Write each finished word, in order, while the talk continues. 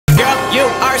You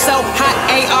are so hot,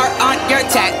 AR on your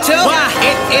tattoo.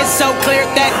 It is so clear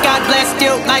that God blessed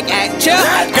you like at you.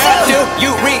 Girl, do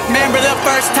you remember the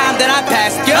first time that I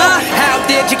passed you? How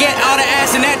did you get all the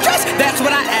ass in that dress? That's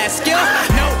what I ask you.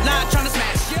 No lie, trying to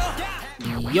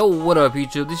smash you. Yo, what up,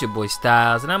 YouTube? This your boy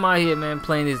Styles, and I'm out here, man,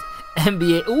 playing this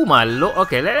NBA. Ooh, my lord.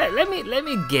 Okay, let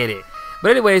me get it.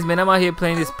 But anyways, man, I'm out here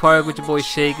playing this park with your boy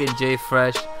Shake and Jay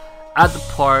Fresh at the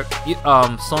park,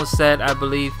 Sunset, I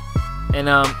believe. And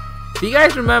if you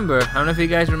guys remember, I don't know if you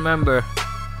guys remember,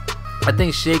 I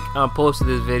think Shake posted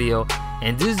this video,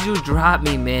 and this dude dropped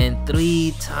me, man,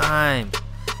 3 times.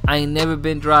 I ain't never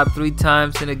been dropped 3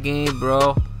 times in a game,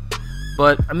 bro.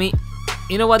 But I mean,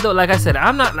 you know what though? Like I said,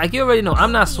 I'm not, like you already know,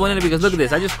 I'm not sweating it, because look at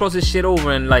this. I just crossed this shit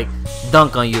over and like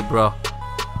dunk on you, bro.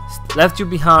 Left you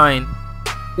behind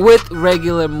with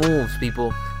regular moves,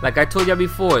 people. Like I told y'all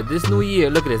before, this new year,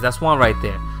 look at this. That's one right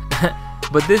there.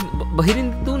 but he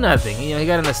didn't do nothing. You know, he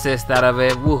got an assist out of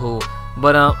it. Woohoo!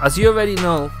 But as you already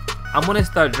know, I'm gonna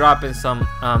start dropping some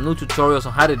new tutorials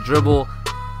on how to dribble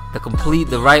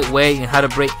the right way and how to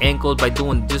break ankles by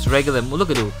doing just regular. Look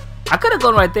at it. I could have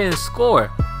gone right there and score.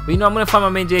 But you know, I'm gonna find my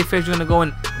man Jay Fresh. We're gonna go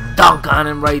and dunk on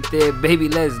him right there, baby.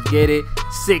 Let's get it.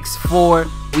 6'4".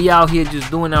 We out here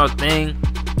just doing our thing.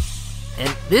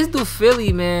 And this dude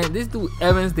Philly, man, this dude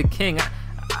Evans the King.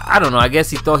 I don't know. I guess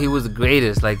he thought he was the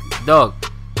greatest. Like, dog,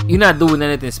 you're not doing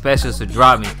anything special, so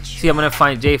drop me. See, I'm gonna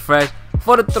find Jay Fresh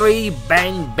for the 3.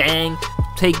 Bang, bang.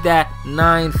 Take that.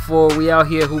 9-4. We out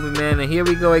here hooping, man. And here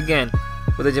we go again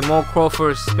with the Jamal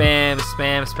Crawford spam,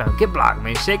 spam, spam. Get blocked,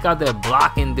 man. Shake out there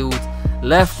blocking dudes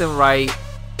left and right,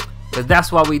 cause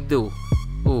that's what we do.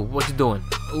 Ooh, what you doing?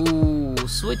 Ooh,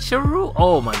 switcheroo.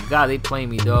 Oh my God, they play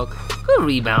me, dog. Good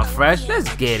rebound, Fresh.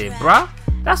 Let's get it, bruh.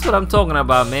 That's what I'm talking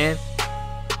about, man.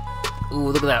 Ooh,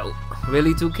 look at that.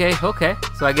 Really, 2K? Okay.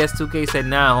 So I guess 2K said,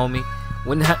 nah, homie.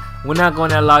 We're not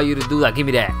gonna allow you to do that. Give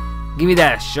me that. Give me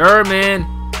that. Sure, man.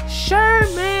 Sure,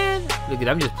 man. Look at it.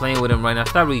 I'm just playing with him right now.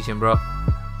 Stop reaching, bro.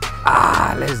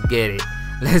 Ah, let's get it.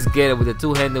 Let's get it with the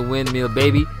 2-handed windmill,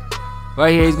 baby.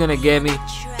 Right here, he's gonna get me.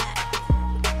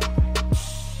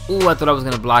 Ooh, I thought I was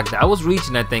gonna block that. I was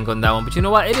reaching, I think, on that one. But you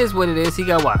know what? It is what it is. He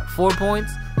got what? 4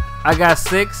 points? I got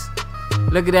 6.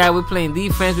 Look at that. We're playing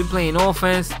defense. We're playing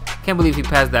offense. Can't believe he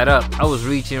passed that up. I was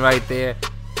reaching right there,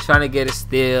 trying to get a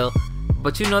steal.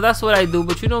 But you know, that's what I do.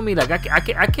 But you know me, like I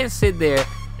can't sit there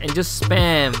and just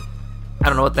spam. I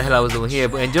don't know what the hell I was doing here,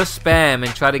 but and just spam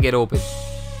and try to get open.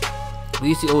 But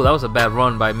you see, oh, that was a bad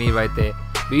run by me right there.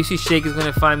 But you see Shake is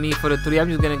going to find me for the 3. I'm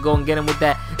just going to go and get him with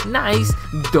that nice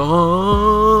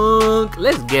dunk.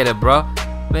 Let's get it, bro.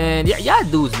 Man, y'all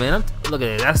dudes, man. Look at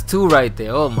it. That's 2 right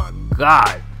there. Oh, my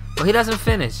God. But he doesn't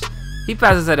finish. He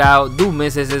passes it out. Dude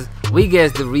misses. We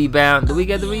get the rebound. Do we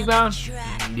get the rebound?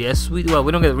 Yes, we do. Well,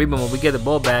 we don't get the rebound, but we get the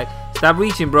ball back. Stop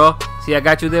reaching, bro. See, I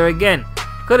got you there again.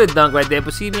 Could have dunked right there.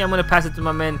 But see me, I'm going to pass it to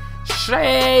my man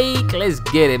Shake. Let's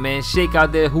get it, man. Shake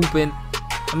out there hooping.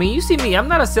 I mean, you see me, I'm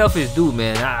not a selfish dude,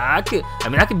 man. I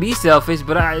can be selfish,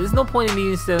 but there's no point in me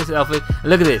being selfish.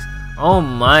 Look at this. Oh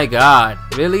my God.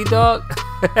 Really, dog?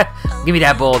 Give me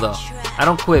that ball, though. I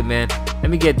don't quit, man. Let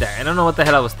me get that. I don't know what the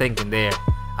hell I was thinking there.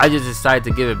 I just decided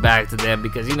to give it back to them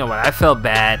because, you know what, I felt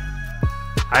bad.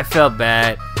 I felt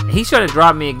bad. He's trying to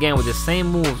drop me again with the same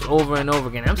moves over and over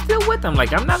again. I'm still with him.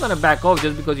 Like, I'm not going to back off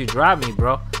just because you dropped me,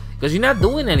 bro. Because you're not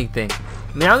doing anything.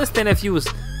 I mean, I understand if you was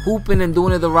hooping and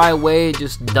doing it the right way,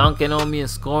 just dunking on me and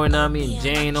scoring on me and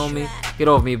jaying on me. Get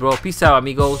off me, bro. Peace out,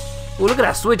 amigos. Ooh, look at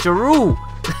that switcheroo.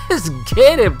 Let's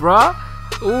get it, bro.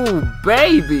 Ooh,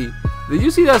 baby. Did you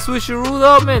see that switcheroo,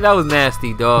 though, man? That was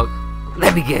nasty, dog.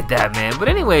 Let me get that, man. But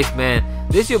anyways, man,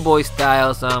 this your boy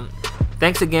Styles.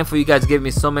 Thanks again for you guys giving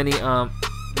me so many,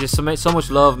 just so much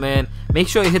love, man. Make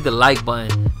sure you hit the like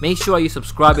button. Make sure you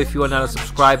subscribe if you are not a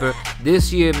subscriber.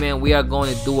 This year, man, we are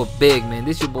going to do it big, man.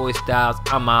 This your boy Styles.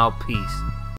 I'm out. Peace.